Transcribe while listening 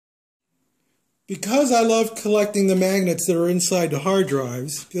Because I love collecting the magnets that are inside the hard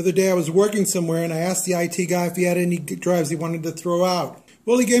drives, the other day I was working somewhere and I asked the IT guy if he had any drives he wanted to throw out.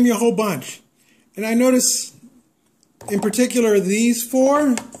 Well, he gave me a whole bunch. And I noticed, in particular, these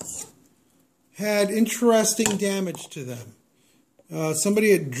four had interesting damage to them.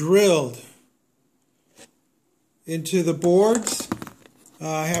 Somebody had drilled into the boards.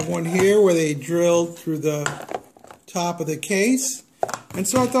 I have one here where they drilled through the top of the case. And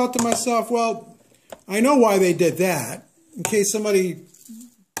so I thought to myself, well, I know why they did that. In case somebody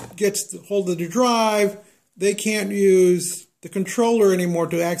gets hold of the drive, they can't use the controller anymore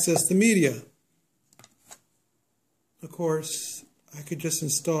to access the media. Of course, I could just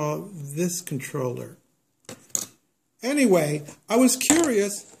install this controller. Anyway, I was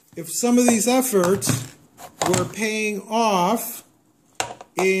curious if some of these efforts were paying off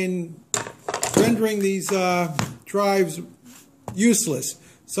in rendering these drives useless.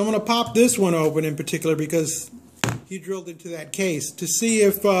 So I'm going to pop this one open in particular because he drilled into that case to see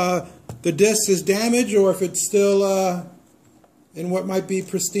if the disc is damaged or if it's still in what might be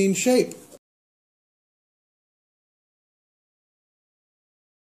pristine shape.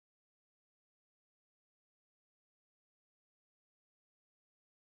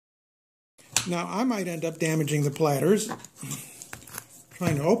 Now I might end up damaging the platters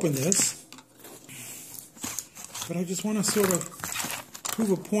trying to open this, but I just want to sort of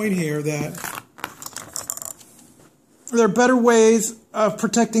prove a point here that there are better ways of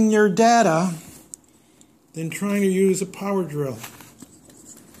protecting your data than trying to use a power drill.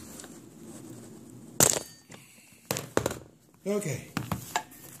 Okay,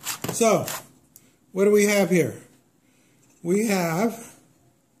 so what do we have here? We have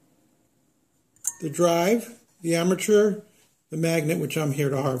the drive, the armature, the magnet, which I'm here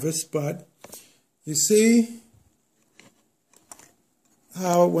to harvest, but you see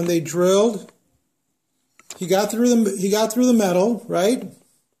how when they drilled, he got through the metal, right?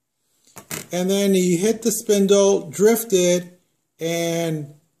 And then he hit the spindle, drifted,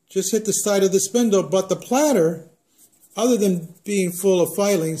 and just hit the side of the spindle. But the platter, other than being full of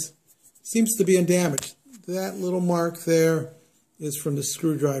filings, seems to be undamaged. That little mark there is from the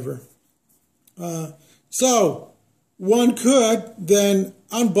screwdriver. So one could then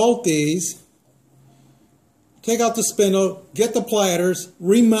unbolt these, take out the spindle, get the platters,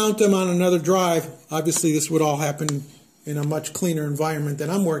 remount them on another drive. Obviously, this would all happen in a much cleaner environment than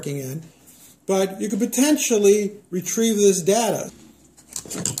I'm working in. But you could potentially retrieve this data.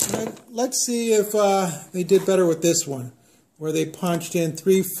 Let's see if they did better with this one, where they punched in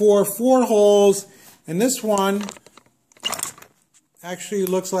four holes. And this one actually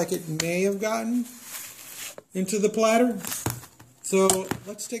looks like it may have gotten into the platter. So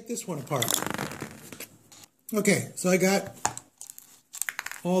let's take this one apart. Okay, so I got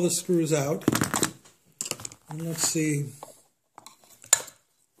all the screws out. And let's see.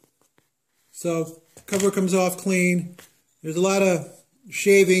 So cover comes off clean. There's a lot of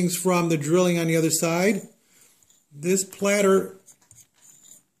shavings from the drilling on the other side. This platter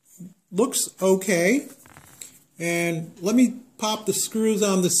looks okay. And let me pop the screws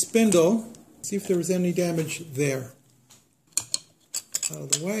on the spindle. See if there was any damage there. Out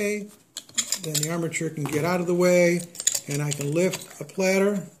of the way. Then the armature can get out of the way, and I can lift a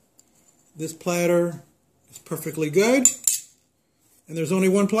platter. This platter is perfectly good, and there's only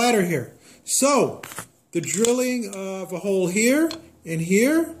one platter here. So the drilling of a hole here and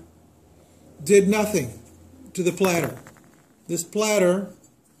here did nothing to the platter. This platter,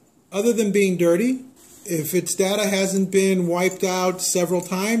 other than being dirty, if its data hasn't been wiped out several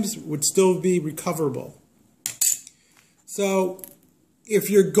times, would still be recoverable. So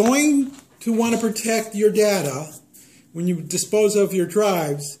if you're going to want to protect your data when you dispose of your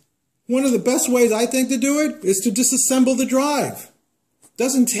drives, one of the best ways I think to do it is to disassemble the drive.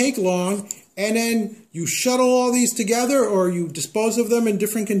 Doesn't take long, and then you shuttle all these together, or you dispose of them in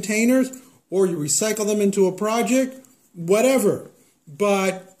different containers, or you recycle them into a project, whatever.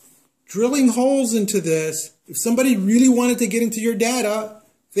 But drilling holes into this, if somebody really wanted to get into your data,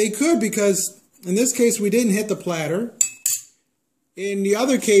 they could, because in this case we didn't hit the platter. In the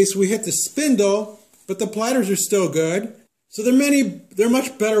other case, we hit the spindle, but the platters are still good. So there are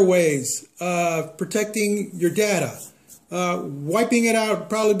much better ways of protecting your data. Wiping it out would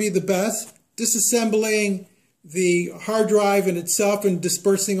probably be the best. Disassembling the hard drive in itself and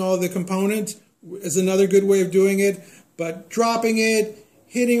dispersing all the components is another good way of doing it. But dropping it,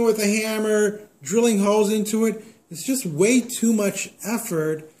 hitting it with a hammer, drilling holes into it, it's just way too much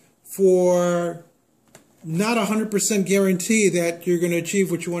effort for not 100% guarantee that you're going to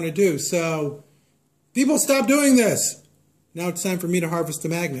achieve what you want to do. So people, stop doing this. Now it's time for me to harvest the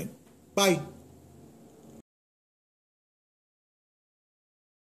magnet. Bye.